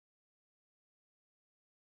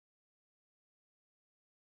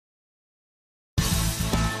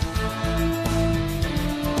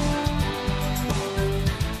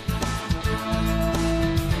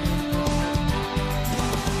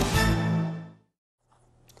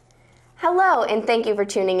Hello, and thank you for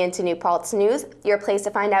tuning in to New Paltz News, your place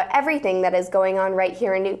to find out everything that is going on right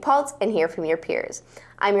here in New Paltz and hear from your peers.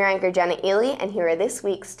 I'm your anchor, Jenna Ely, and here are this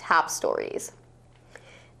week's top stories.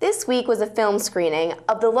 This week was a film screening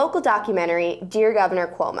of the local documentary Dear Governor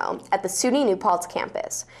Cuomo at the SUNY New Paltz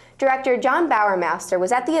campus. Director John Bowermaster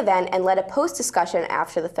was at the event and led a post-discussion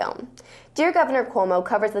after the film. Dear Governor Cuomo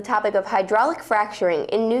covers the topic of hydraulic fracturing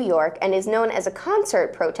in New York and is known as a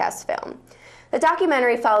concert protest film. The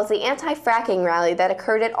documentary follows the anti-fracking rally that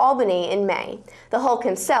occurred at Albany in May. The Hulk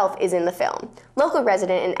himself is in the film. Local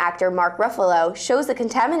resident and actor Mark Ruffalo shows the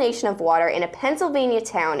contamination of water in a Pennsylvania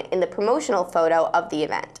town in the promotional photo of the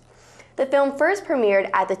event. The film first premiered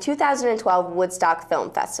at the 2012 Woodstock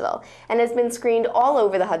Film Festival and has been screened all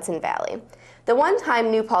over the Hudson Valley. The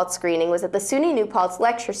one-time New Paltz screening was at the SUNY New Paltz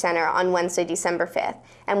Lecture Center on Wednesday, December 5th,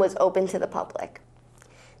 and was open to the public.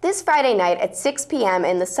 This Friday night at 6 p.m.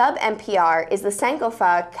 in the sub-NPR is the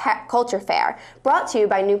Sankofa Culture Fair, brought to you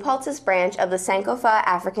by New Paltz's branch of the Sankofa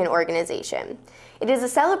African Organization. It is a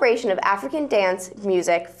celebration of African dance,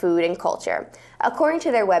 music, food, and culture. According to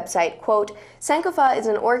their website, quote, Sankofa is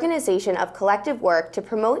an organization of collective work to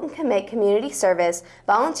promote and commit community service,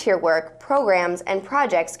 volunteer work, programs, and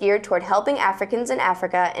projects geared toward helping Africans in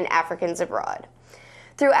Africa and Africans abroad.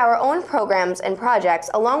 Through our own programs and projects,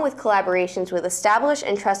 along with collaborations with established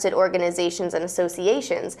and trusted organizations and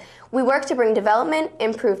associations, we work to bring development,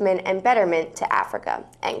 improvement, and betterment to Africa,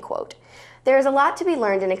 end quote. There is a lot to be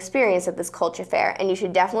learned and experienced at this culture fair, and you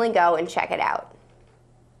should definitely go and check it out.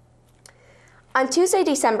 On Tuesday,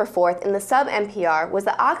 December 4th, in the sub-NPR was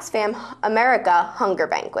the Oxfam America Hunger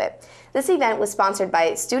Banquet. This event was sponsored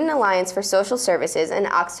by Student Alliance for Social Services and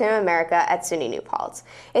Oxfam America at SUNY New Paltz.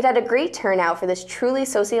 It had a great turnout for this truly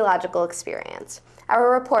sociological experience.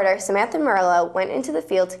 Our reporter, Samantha Murillo, went into the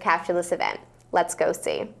field to capture this event. Let's go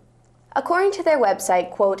see. According to their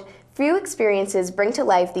website, quote, few experiences bring to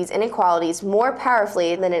life these inequalities more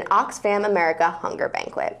powerfully than an Oxfam America Hunger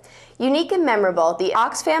Banquet. Unique and memorable, the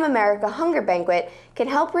Oxfam America Hunger Banquet can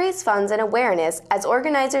help raise funds and awareness as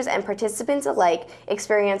organizers and participants alike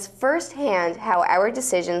experience firsthand how our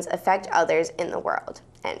decisions affect others in the world,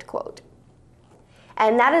 end quote.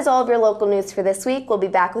 And that is all of your local news for this week. We'll be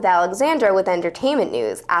back with Alexandra with entertainment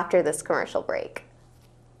news after this commercial break.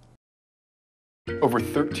 Over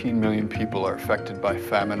 13 million people are affected by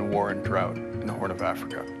famine, war, and drought in the Horn of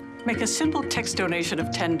Africa. Make a simple text donation of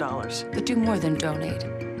 $10. But do more than donate.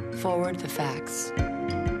 Forward the facts.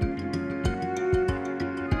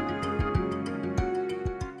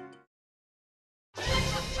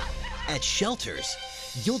 At shelters,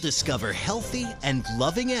 you'll discover healthy and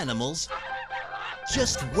loving animals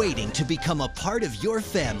just waiting to become a part of your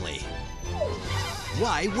family.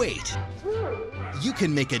 Why wait? You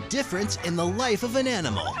can make a difference in the life of an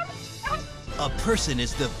animal. A person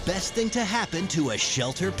is the best thing to happen to a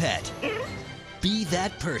shelter pet. Be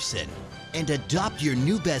that person and adopt your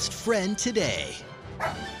new best friend today.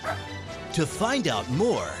 To find out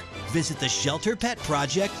more, visit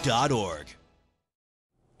theshelterpetproject.org.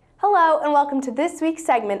 Hello and welcome to this week's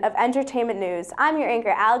segment of Entertainment News. I'm your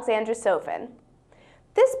anchor, Alexandra Sofin.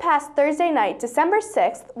 This past Thursday night, December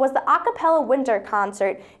 6th, was the Acapella Winter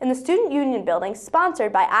Concert in the Student Union Building,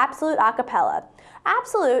 sponsored by Absolute Acapella.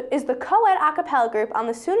 Absolute is the co-ed acapella group on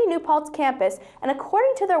the SUNY New Paltz campus, and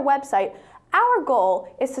according to their website, our goal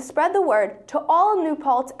is to spread the word to all of New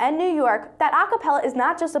Paltz and New York that acapella is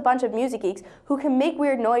not just a bunch of music geeks who can make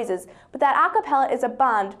weird noises, but that acapella is a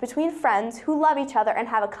bond between friends who love each other and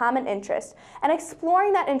have a common interest. And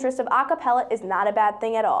exploring that interest of acapella is not a bad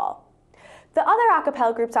thing at all. The other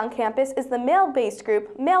acapella groups on campus is the male-based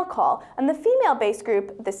group, Mail Call, and the female-based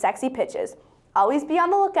group, the Sexy Pitches. Always be on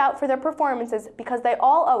the lookout for their performances because they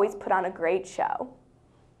all always put on a great show.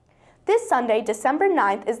 This Sunday, December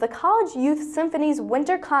 9th, is the College Youth Symphony's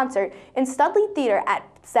Winter Concert in Studley Theater at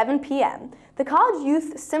 7 p.m. The College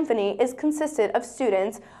Youth Symphony is consisted of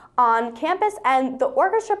students on campus, and the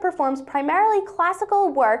orchestra performs primarily classical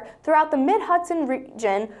work throughout the Mid-Hudson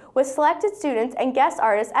region with selected students and guest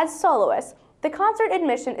artists as soloists. The concert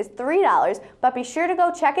admission is $3, but be sure to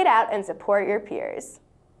go check it out and support your peers.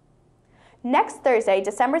 Next Thursday,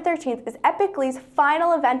 December 13th, is Epic Glee's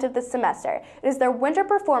final event of the semester. It is their winter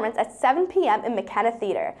performance at 7 p.m. in McKenna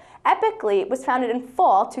Theater. Epic Glee was founded in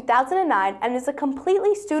fall 2009 and is a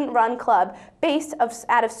completely student-run club based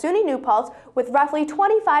out of SUNY New Paltz with roughly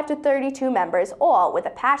 25 to 32 members, all with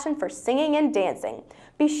a passion for singing and dancing.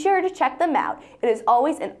 Be sure to check them out. It is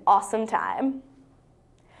always an awesome time.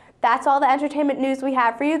 That's all the entertainment news we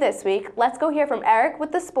have for you this week. Let's go hear from Eric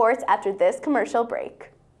with the sports after this commercial break.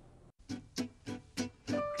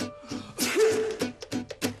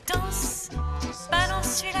 Danse, balance,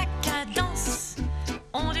 suis la cadence.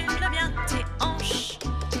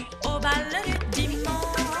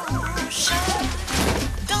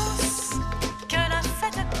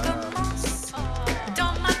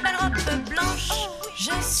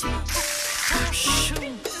 You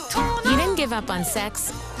didn't give up on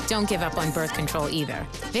sex. Don't give up on birth control either.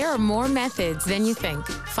 There are more methods than you think.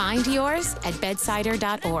 Find yours at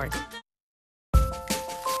bedsider.org.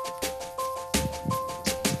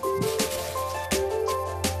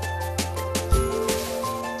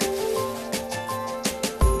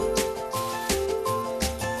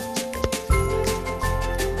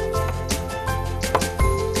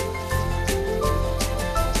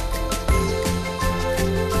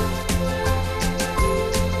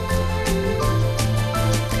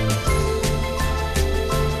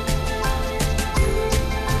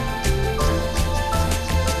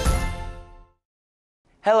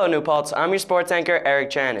 Hello, New Paltz. I'm your sports anchor,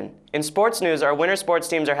 Eric Channon. In sports news, our winter sports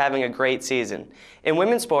teams are having a great season. In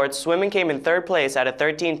women's sports, swimming came in 3rd place out of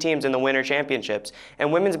 13 teams in the Winter Championships,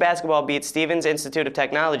 and women's basketball beat Stevens Institute of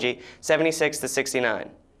Technology 76-69.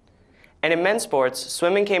 And in men's sports,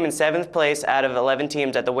 swimming came in 7th place out of 11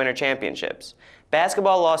 teams at the Winter Championships.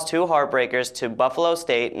 Basketball lost 2 heartbreakers to Buffalo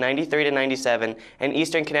State 93-97 and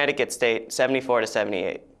Eastern Connecticut State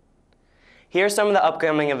 74-78. Here are some of the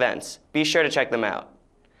upcoming events. Be sure to check them out.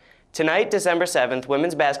 Tonight, December 7th,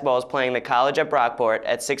 women's basketball is playing the College at Brockport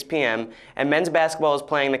at 6 p.m., and men's basketball is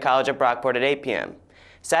playing the College at Brockport at 8 p.m.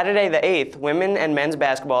 Saturday the 8th, women and men's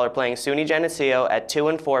basketball are playing SUNY Geneseo at 2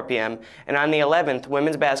 and 4 p.m., and on the 11th,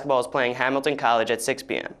 women's basketball is playing Hamilton College at 6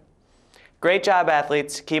 p.m. Great job,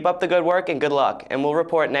 athletes. Keep up the good work and good luck, and we'll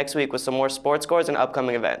report next week with some more sports scores and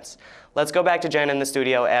upcoming events. Let's go back to Jen in the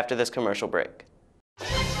studio after this commercial break.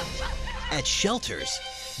 At shelters,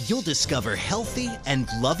 you'll discover healthy and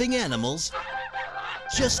loving animals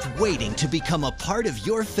just waiting to become a part of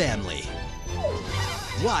your family.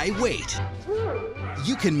 Why wait?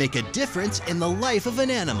 You can make a difference in the life of an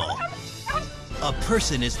animal. A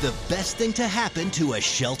person is the best thing to happen to a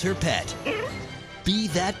shelter pet. Be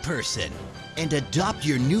that person and adopt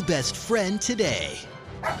your new best friend today.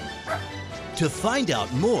 To find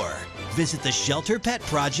out more, visit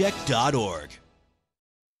theshelterpetproject.org.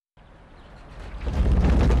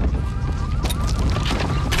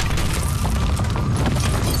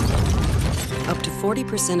 Up to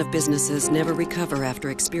 40% of businesses never recover after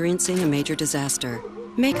experiencing a major disaster.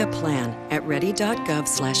 Make a plan at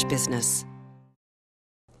ready.gov/business.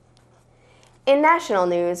 In national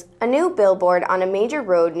news, a new billboard on a major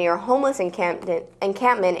road near a homeless encampment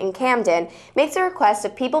in Camden makes a request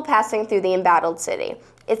of people passing through the embattled city.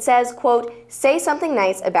 It says, quote, "Say something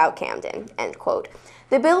nice about Camden," end quote.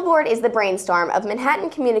 The billboard is the brainstorm of Manhattan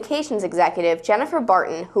communications executive Jennifer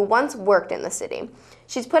Barton, who once worked in the city.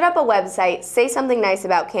 She's put up a website,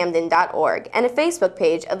 saysomethingniceaboutcamden.org, and a Facebook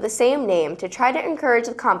page of the same name to try to encourage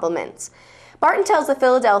the compliments. Barton tells the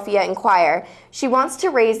Philadelphia Inquirer she wants to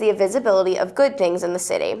raise the visibility of good things in the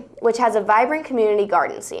city, which has a vibrant community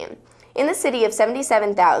garden scene. In the city of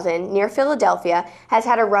 77,000, near Philadelphia, has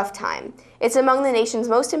had a rough time. It's among the nation's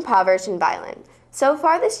most impoverished and violent. So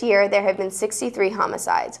far this year, there have been 63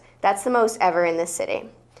 homicides. That's the most ever in this city.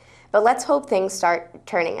 But let's hope things start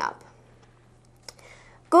turning up.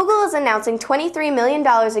 Google is announcing $23 million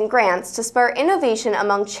in grants to spur innovation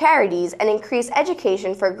among charities and increase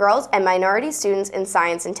education for girls and minority students in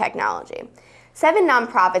science and technology. 7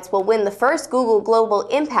 nonprofits will win the first Google Global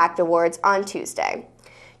Impact Awards on Tuesday.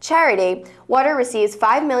 Charity Water receives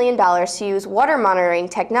 $5 million to use water monitoring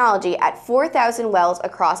technology at 4,000 wells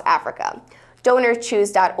across Africa.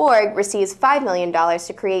 DonorsChoose.org receives $5 million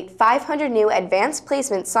to create 500 new advanced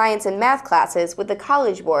placement science and math classes with the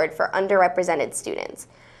College Board for underrepresented students.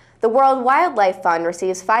 The World Wildlife Fund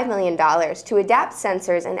receives $5 million to adapt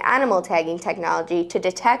sensors and animal tagging technology to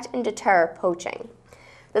detect and deter poaching.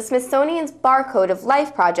 The Smithsonian's Barcode of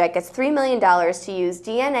Life project gets $3 million to use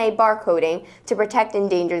DNA barcoding to protect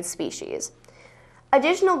endangered species.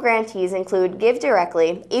 Additional grantees include Give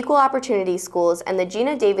Directly, Equal Opportunity Schools, and the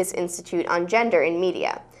Gina Davis Institute on Gender in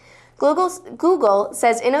Media. Google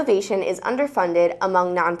says innovation is underfunded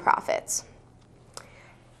among nonprofits.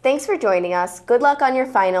 Thanks for joining us. Good luck on your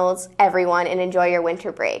finals, everyone, and enjoy your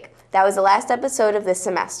winter break. That was the last episode of this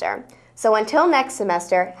semester. So until next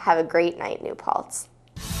semester, have a great night, New Paltz.